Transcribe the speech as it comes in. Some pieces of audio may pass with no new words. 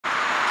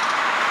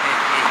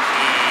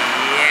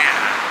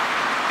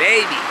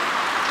baby.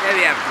 Give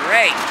me a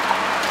break.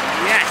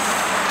 Yes.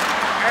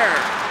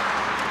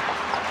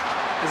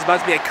 There's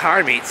about to be a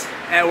car meet.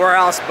 And where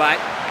else but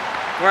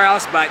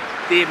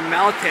the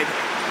melted,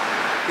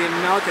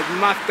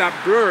 mucked up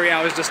brewery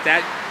I was just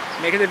at,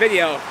 making a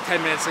video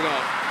 10 minutes ago.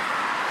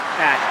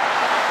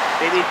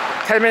 Baby,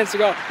 10 minutes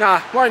ago.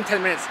 Nah, more than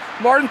 10 minutes.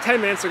 More than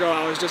 10 minutes ago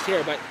I was just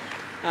here, but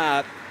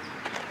I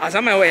was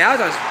on my way out.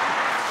 I was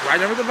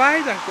right over the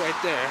viaduct right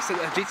there. I said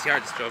a GTR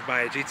just drove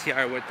by. A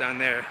GTR went down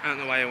there. I don't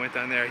know why it went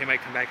down there. He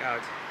might come back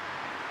out.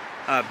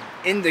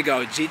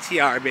 Indigo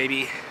GTR,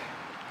 baby.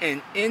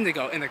 And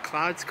indigo, and the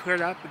clouds cleared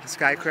up, and the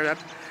sky cleared up.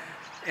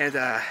 And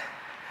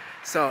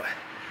so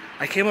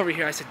I came over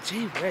here. I said,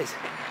 gee whiz,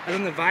 I was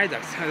on the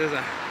viaduct. There's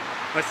a,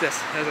 what's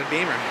this? There's a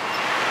Beamer.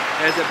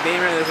 There's a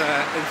Beamer, there's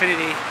a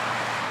Infinity.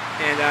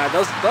 And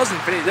those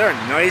Infinity, they're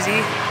noisy.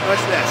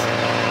 What's this?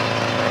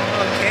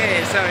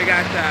 Okay, so we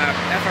got the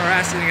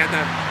FRS and we got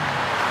the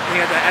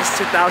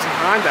S2000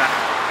 Honda.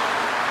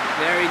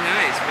 Very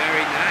nice,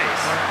 very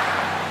nice.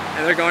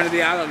 And they're going to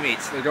the auto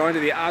meets. They're going to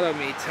the auto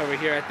meets over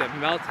here at the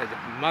Melted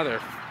Mother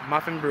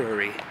Muffin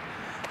Brewery.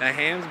 The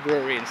Hams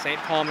Brewery in St.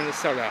 Paul,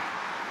 Minnesota.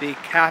 The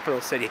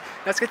capital city.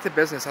 Let's get to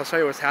business. I'll show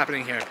you what's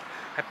happening here.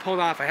 I pulled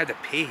off. I had to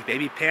pee.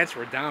 Baby pants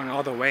were down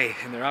all the way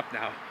and they're up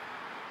now.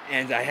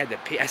 And I had to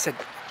pee. I said,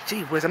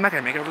 gee whiz, I'm not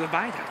going to make it over the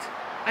viaduct.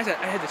 I said,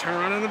 I had to turn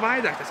around on the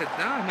viaduct. I said,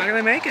 no, I'm not going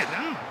to make it.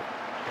 No.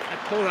 I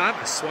pulled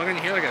off. I swung in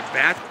here like a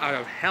bat out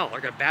of hell.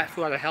 Like a bat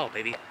flew out of hell,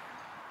 baby.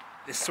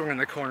 Just swung in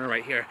the corner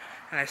right here.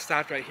 And I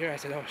stopped right here. I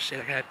said, oh shit,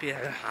 I gotta pee.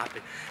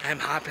 I'm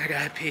hopping, I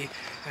gotta pee.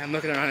 And I'm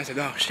looking around. I said,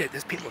 oh shit,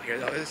 there's people here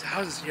though. There's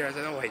houses here. I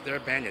said, oh wait, they're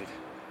abandoned.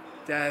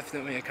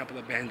 Definitely a couple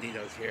of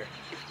banditos here.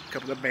 A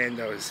couple of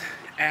bandos.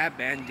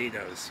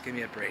 Banditos. Give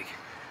me a break.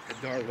 The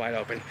door is wide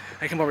open.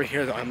 I come over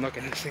here though. I'm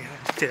looking and saying,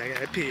 oh shit, I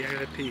gotta pee.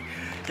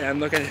 And I'm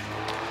looking.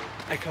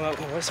 I come up,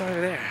 well, what's over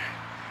there?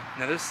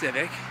 Another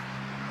Civic.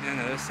 And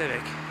another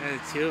Civic. And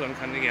the two of them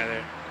come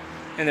together.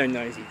 And they're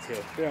noisy too.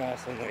 They're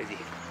also noisy.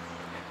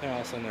 They're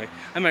also nice.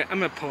 I'm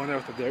gonna pull in there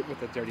with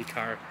the dirty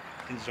car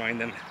and join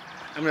them.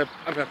 I'm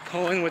gonna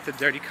pull in with the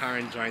dirty car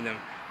and join them.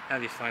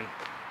 That'd be fun.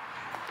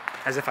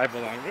 As if I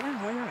belong.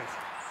 Yeah, why not?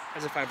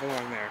 As if I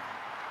belong there.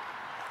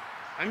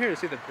 I'm here to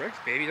see the bricks,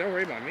 baby. Don't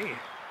worry about me.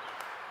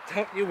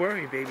 Don't you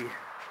worry, baby.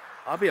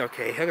 I'll be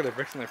okay. Look at the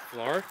bricks on the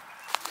floor.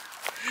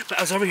 But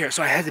I was over here,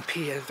 so I had to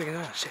pee. I was thinking,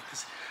 oh shit.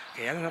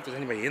 Okay, I don't know if there's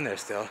anybody in there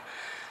still.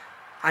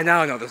 I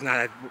now know there's not.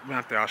 I went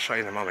up there. I'll show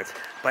you in a moment.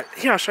 But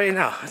here, I'll show you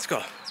now. Let's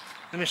go.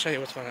 Let me show you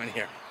what's going on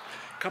here.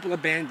 A couple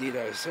of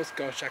banditos. Let's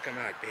go check them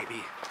out,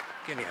 baby.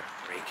 Give me a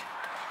break.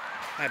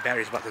 My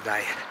battery's about to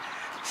die.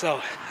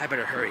 So, I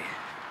better hurry.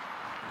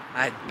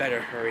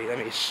 Let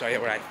me show you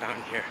what I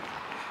found here.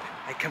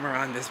 I come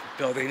around this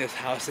building, this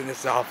house, and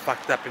it's all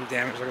fucked up and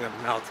damaged. Look at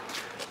it melt.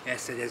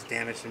 Yes, it is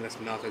damaged and it's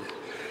melted.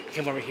 I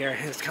come over here,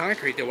 and it's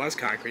concrete. It was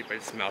concrete, but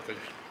it's melted.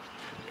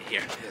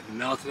 Here, it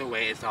melted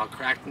away. It's all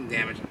cracked and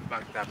damaged and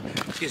fucked up.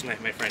 Excuse my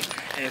friend.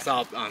 And it's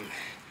all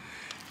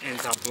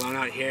blown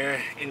out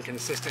here.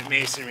 Inconsistent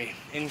masonry.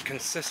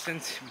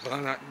 Inconsistent,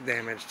 blown out and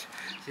damaged.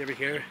 See over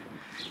here,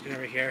 and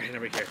over here, and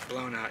over here.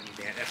 Blown out and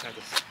damaged. That's not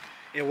this.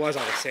 It was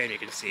all the same, you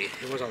can see.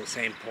 It was all the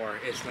same pour.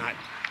 It's not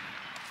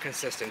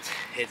consistent.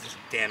 It's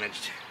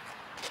damaged.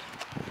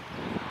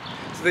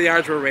 So the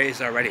yards were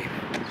raised already.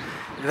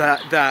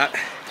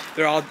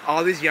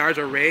 All these yards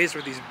are raised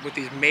with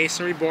these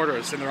masonry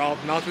borders, and they're all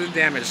melted and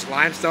damaged.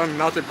 Limestone,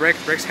 melted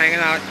bricks hanging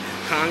out,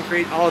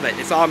 concrete, all of it.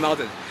 It's all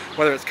melted.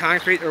 Whether it's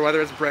concrete or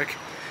whether it's brick,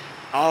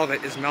 all of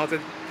it is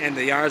melted, and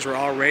the yards were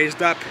all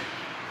raised up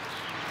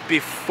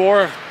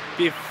before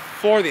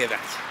the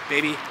event,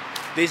 baby.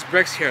 These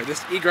bricks here,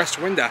 this egress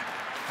window,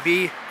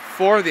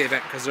 before the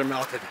event, because they're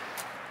melted.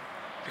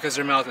 Because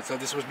they're melted. So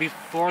this was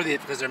before the,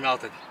 because they're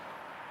melted.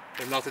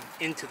 They're melted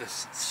into the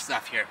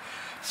stuff here.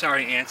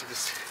 Sorry, ants, I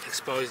just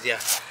exposed you.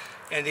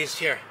 And these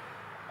here,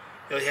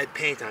 they had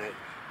paint on it.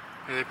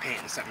 And they're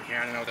painting something here.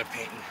 I don't know what they're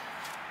painting.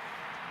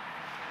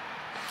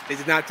 They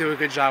did not do a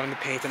good job on the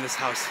paint on this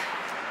house.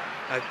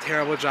 A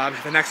terrible job.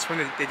 The next one,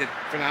 they did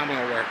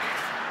phenomenal work.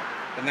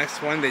 The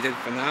next one, they did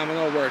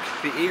phenomenal work.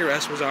 The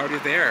egress was already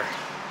there.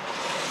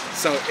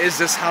 So is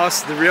this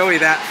house really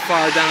that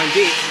far down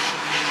deep?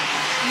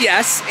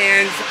 Yes,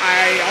 and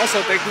I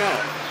also think no.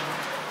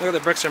 Look at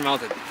the bricks are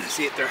melted.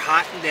 See, they're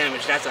hot and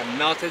damaged. That's a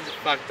melted,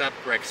 fucked up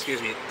brick.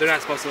 Excuse me. They're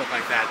not supposed to look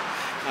like that.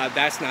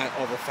 That's not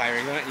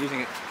overfiring. They're not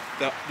using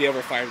the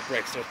overfired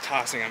bricks. They're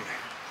tossing them.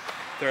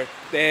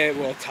 They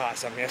will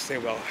toss them. Yes, they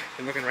will.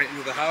 They're looking right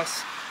into the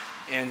house,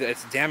 and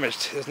it's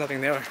damaged. There's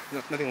nothing there,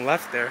 nothing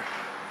left there,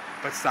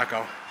 but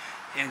stucco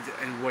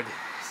and wood.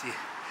 See,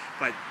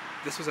 but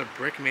this was a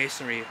brick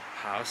masonry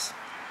house.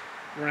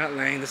 We're not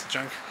laying this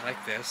junk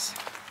like this.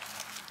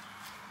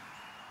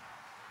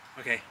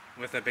 Okay,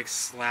 with a big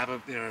slab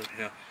of little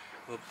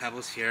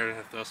pebbles here,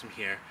 and throw some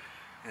here,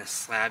 and a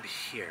slab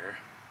here.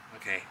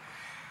 Okay.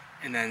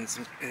 And then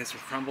some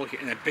crumble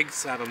here, and a big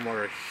slab of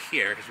mortar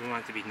here, because we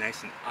want it to be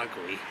nice and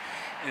ugly.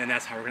 And then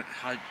that's how we're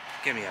gonna,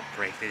 give me a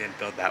break, they didn't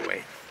build that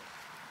way.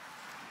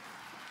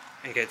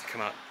 And get it to come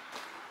out.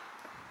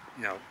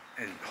 you know,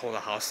 and hold a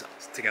house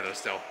together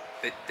still.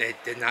 They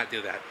did not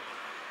do that.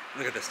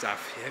 Look at this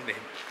stuff.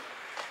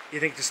 You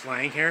think just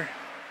lying here,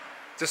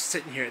 just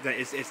sitting here, that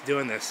it's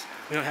doing this.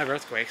 We don't have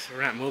earthquakes.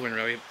 We're not moving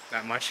really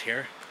that much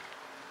here.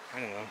 I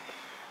don't know.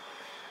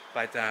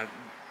 But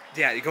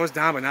yeah, it goes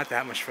down, but not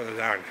that much further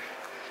down.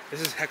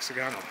 This is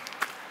hexagonal.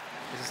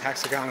 This is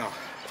hexagonal.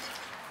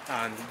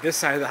 On this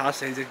side of the house,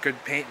 they did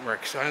good paint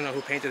work, so I don't know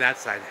who painted that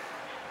side.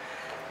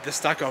 This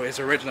stucco is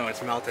original.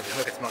 It's melted.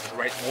 Look, it's melted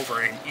right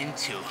over and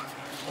into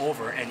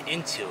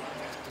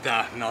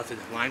the melted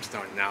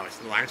limestone. Now it's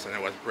the limestone.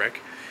 It was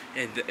brick,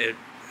 and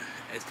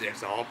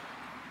it's all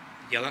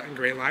yellow and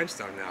gray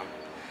limestone now.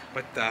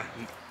 But the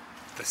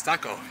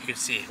stucco, you can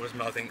see, was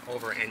melting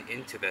over and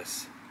into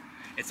this.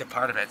 It's a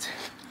part of it.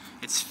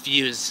 It's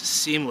fused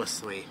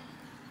seamlessly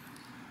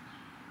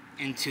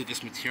into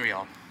this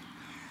material.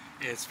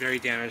 It's very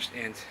damaged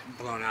and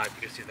blown out.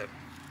 You can see the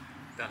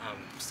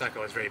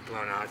stucco is very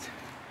blown out.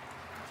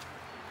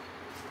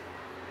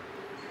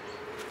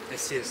 You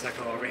see the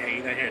stucco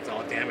overhanging down here. It's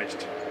all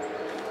damaged.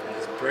 And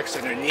there's bricks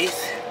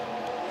underneath,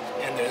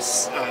 and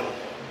there's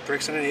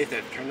bricks underneath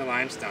that turn to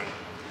limestone.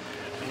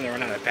 I'm gonna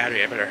run out of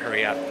battery. I better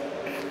hurry up.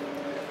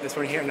 This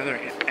one here, another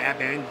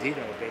abandoned, baby,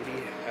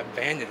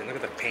 abandoned. And look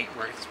at the paint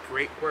work. It's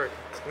great work.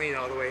 Clean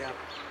all the way up.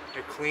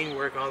 They're clean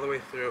work all the way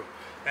through.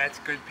 That's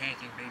good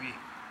painting, baby.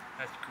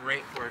 That's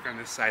great work on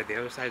this side. The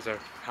other side's a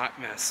hot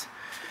mess.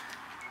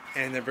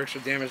 And the bricks are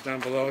damaged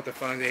down below at the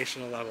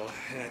foundational level.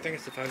 And I think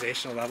it's the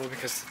foundational level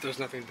because there's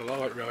nothing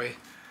below it really.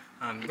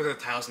 Look at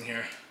the tiles in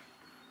here.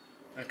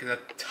 Look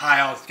at the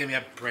tiles. Give me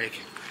a break.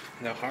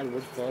 And the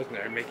hardwood floors in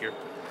there make your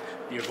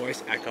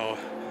voice echo.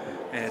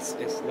 And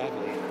it's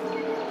lovely.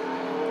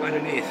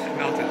 Underneath,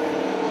 melted.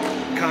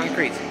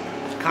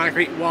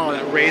 Concrete wall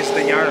that raised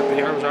the yard. The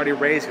yard was already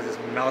raised because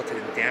it's melted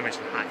and damaged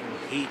and hot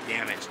and heat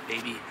damaged,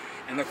 baby.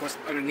 And look what's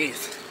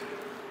underneath.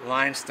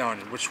 Limestone,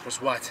 which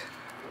was what?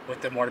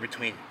 With the mortar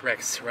between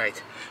bricks,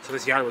 right. So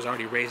this yard was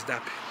already raised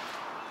up.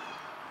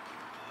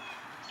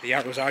 The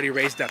yard was already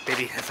raised up,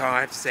 baby. That's all I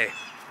have to say.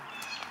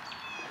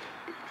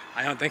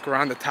 I don't think we're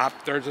on the top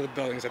thirds of the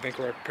buildings. I think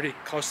we're pretty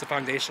close to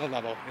foundational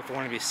level if we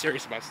want to be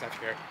serious about stuff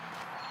here.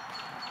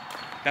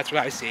 That's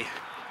what I see.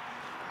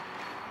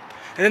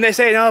 And then they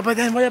say, no, but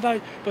then what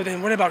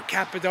about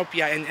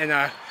Cappadocia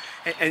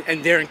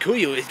and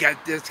Derinkuyu?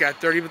 It's got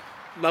 30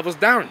 levels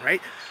down, right?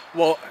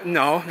 Well,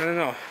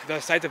 no. The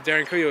site of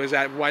Derinkuyu is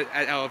at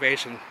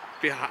elevation?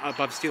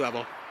 Above sea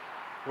level.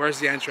 Where's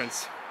the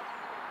entrance?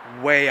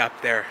 Way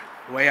up there.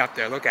 Way up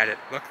there. Look at it.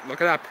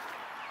 Look it up.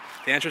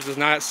 The entrance is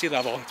not at sea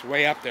level. It's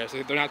way up there.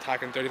 So they're not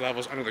talking 30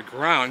 levels under the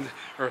ground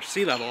or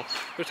sea level.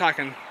 They're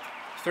talking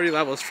 30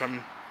 levels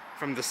from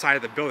the side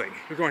of the building.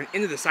 You're going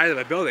into the side of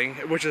a building,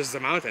 which is the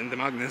mountain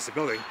is the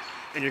building,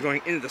 and you're going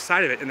into the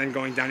side of it and then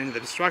going down into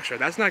the structure.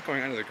 That's not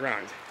going under the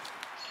ground.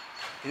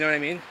 You know what I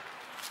mean?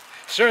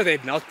 Sure, they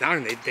melt down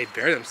and they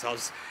bury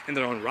themselves in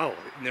their own rubble.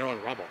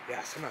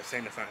 Yes, I'm not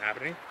saying that's not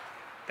happening.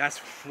 That's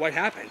what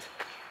happened.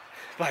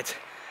 But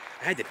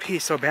I had to pee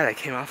so bad I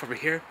came off over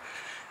here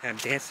and I'm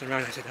dancing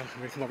around. I said, I'm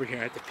gonna come over here,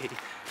 I have to pee.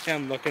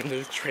 And I'm looking,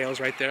 there's trails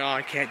right there. Oh,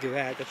 I can't do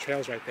that, the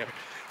trail's right there.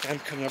 And I'm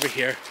coming over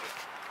here.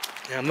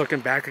 And I'm looking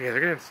back, okay, they're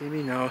gonna see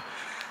me, no.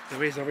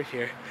 Nobody's over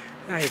here.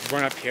 And I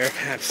run up here,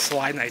 and I'm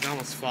sliding, I'd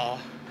almost fall.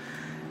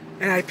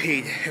 And I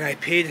peed, and I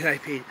peed, and I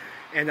peed.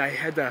 And I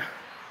had to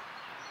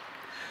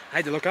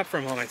look up for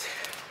a moment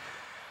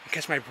and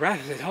catch my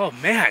breath. I said, oh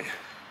man,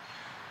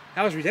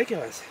 that was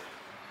ridiculous.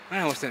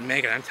 I almost didn't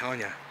make it, I'm telling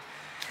you.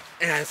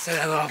 And I said,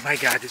 oh my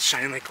God, it's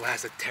shining like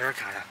glass, it's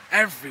terracotta.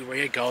 Everywhere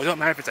you go, it don't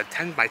matter if it's a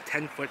 10 by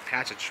 10 foot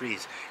patch of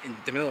trees in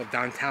the middle of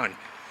downtown.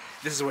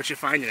 This is what you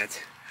find in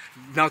it.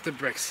 Melted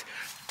bricks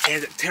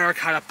and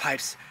terracotta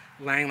pipes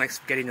lying like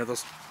spaghetti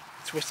noodles,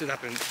 twisted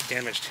up and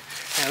damaged.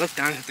 And I looked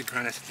down at the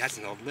ground and I said, that's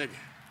an old lid.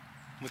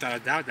 Without a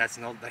doubt, that's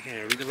an old, I can't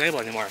even read the label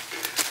anymore.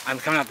 I'm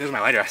coming up, there's my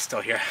lighter,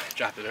 still here,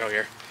 dropped it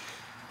earlier.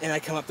 And I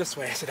come up this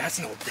way, I said, that's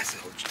an old this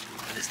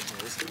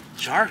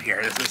jar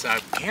here, this is a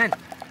can.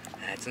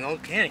 That's an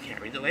old can, I can't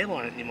read the label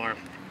on it anymore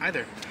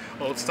either.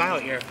 Old style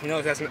here, you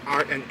know that's an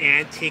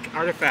antique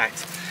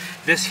artifact.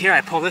 This here,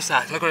 I pull this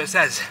out, look what it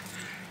says.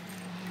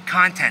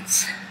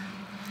 Contents.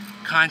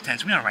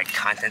 We don't write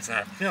contents on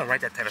our, we don't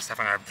write that type of stuff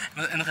on our,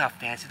 and look how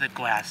fancy the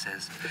glass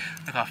is.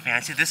 Look how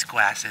fancy this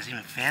glass is,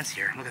 even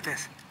fancier. Look at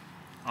this.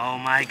 Oh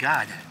my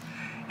God.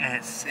 And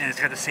it's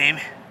got the same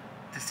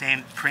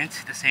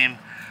print, the same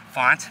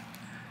font.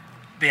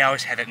 They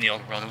always had it in the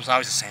old world. It was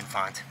always the same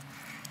font.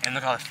 And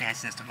look at all the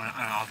fanciness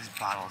on all these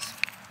bottles.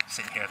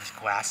 Sitting here, this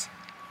glass,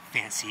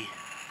 fancy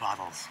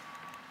bottles.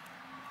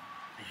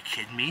 Are you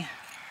kidding me?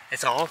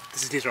 These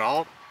are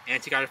all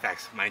antique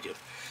artifacts, mind you.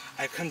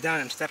 I come down,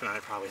 I'm stepping on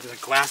it probably. There's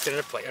a glass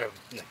dinner plate, or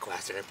not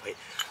glass dinner plate,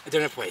 a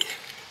dinner plate.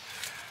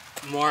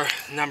 More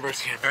numbers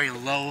here, very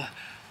low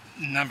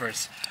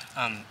numbers.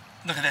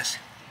 Look at this.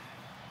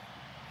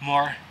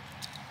 More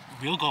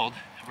real gold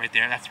right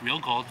there. That's real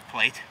gold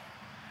plate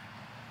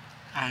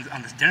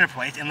on this dinner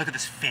plate. And look at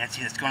this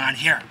fanciness going on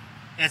here.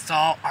 It's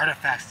all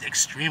artifacts,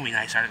 extremely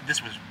nice art.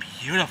 This was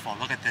beautiful.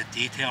 Look at the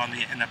detail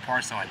in the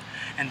porcelain.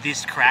 And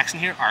these cracks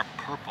in here are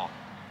purple.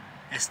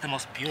 It's the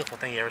most beautiful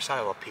thing you ever saw, a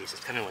little piece.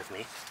 It's coming with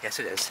me. Yes,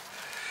 it is.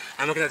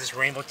 I'm looking at this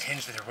rainbow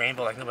tinge. There's a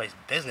rainbow like nobody's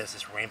business,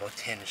 this rainbow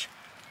tinge.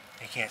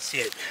 You can't see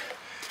it.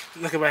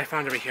 Look at what I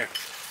found over here.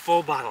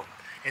 Full bottle.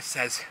 It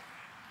says,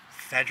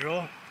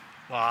 federal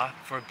law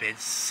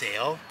forbids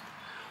sale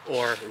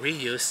or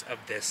reuse of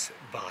this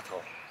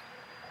bottle.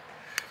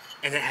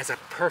 And it has a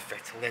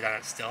perfect lid on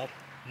it still.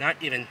 Not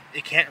even,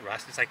 it can't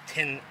rust. It's like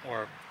tin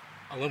or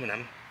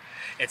aluminum.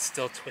 It's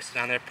still twisted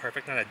on there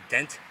perfect. Not a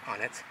dent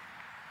on it.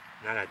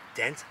 Not a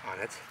dent on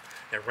it.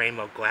 The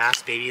rainbow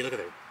glass, baby. Look at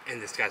it.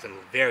 And this got some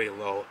very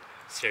low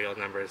serial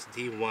numbers.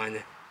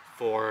 D1,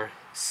 4,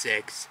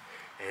 6,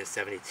 and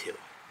 72.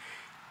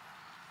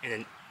 And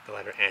then the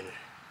letter N.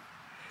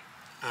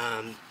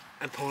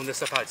 I'm pulling this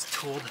stuff out. It's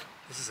tooled.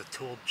 This is a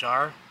tooled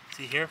jar.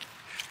 See here?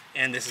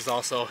 And this is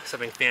also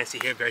something fancy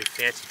here. Very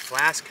fancy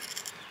flask.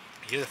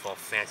 Beautiful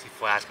fancy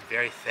flask.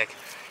 Very thick.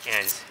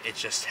 And it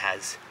just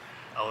has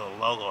a little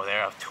logo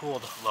there. A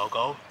tooled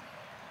logo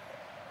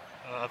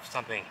of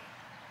something.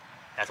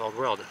 That's Old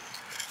World.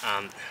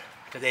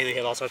 Today they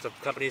have all sorts of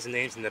companies and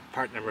names, and the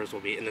part numbers will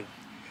be, and the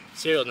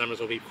serial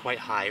numbers will be quite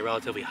high,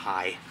 relatively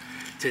high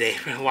today.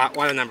 A lot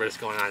of numbers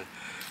going on.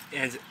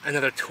 And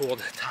another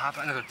tooled top,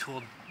 another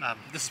tooled,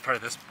 this is part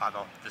of this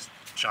bottle, this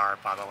jar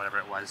bottle, whatever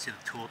it was. See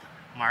the tooled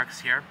marks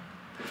here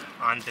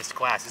on this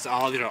glass. These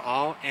are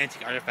all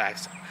antique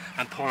artifacts.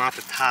 I'm pulling off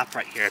the top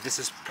right here. This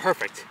is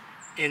perfect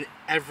in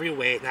every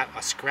way, not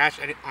a scratch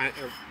on it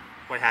or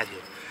what have you.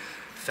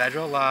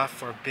 Federal law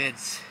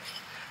forbids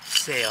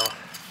sale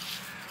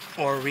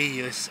or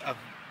reuse of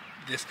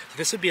this.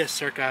 This would be a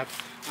circa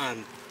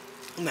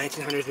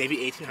 1900s, maybe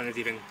 1800s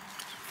even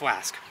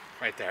flask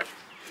right there.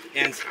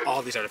 And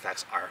all these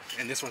artifacts are.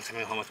 And this one's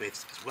coming home with me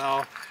as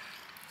well.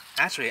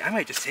 Actually, I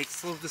might just take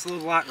this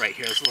little lot right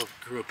here, this little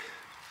group.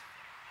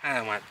 I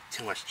don't want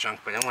too much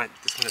junk, but I want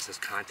this one that says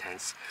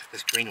contents.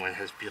 This green one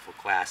has beautiful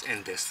glass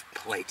and this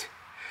plate.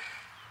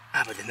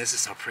 But then this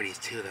is so pretty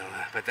too, though.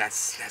 But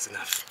that's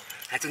enough.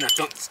 That's enough.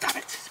 Don't stop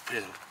it. Just put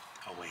it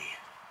away.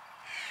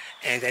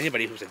 And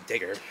anybody who's a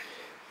digger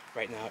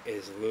right now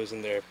is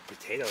losing their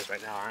potatoes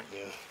right now, aren't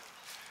you?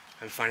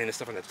 I'm finding this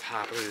stuff on the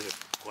top. Look at these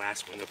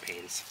glass window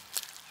panes.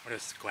 What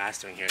is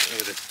glass doing here?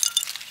 Look at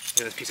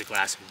this piece of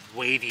glass,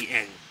 wavy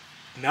and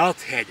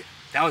melted.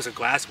 That was a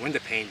glass window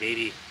pane,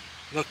 baby.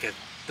 Look at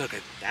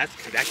that.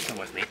 That came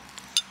with me.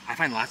 I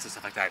find lots of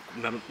stuff like that.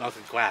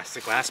 Melted glass.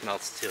 The glass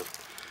melts too.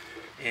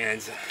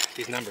 And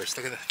these numbers.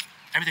 Look at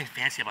everything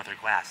fancy about their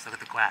glass. Look at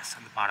the glass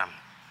on the bottom.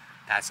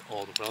 That's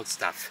Old World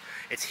stuff.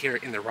 It's here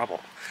in the rubble.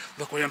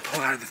 Look what I'm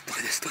pulling out of this. Look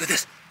at this. Look at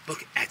this.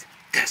 Look at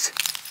this.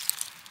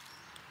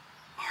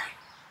 Alright.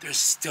 There's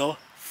still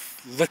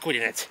liquid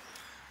in it.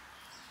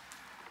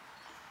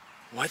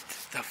 What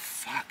the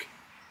fuck?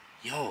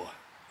 Yo.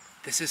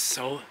 This is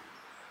so...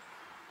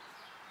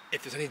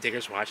 If there's any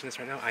diggers watching this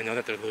right now, I know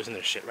that they're losing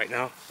their shit right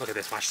now. Look at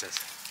this. Watch this.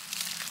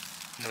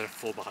 Another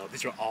full bottle.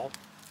 These are all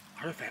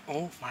artifacts.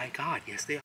 Oh my god. Yes, they are.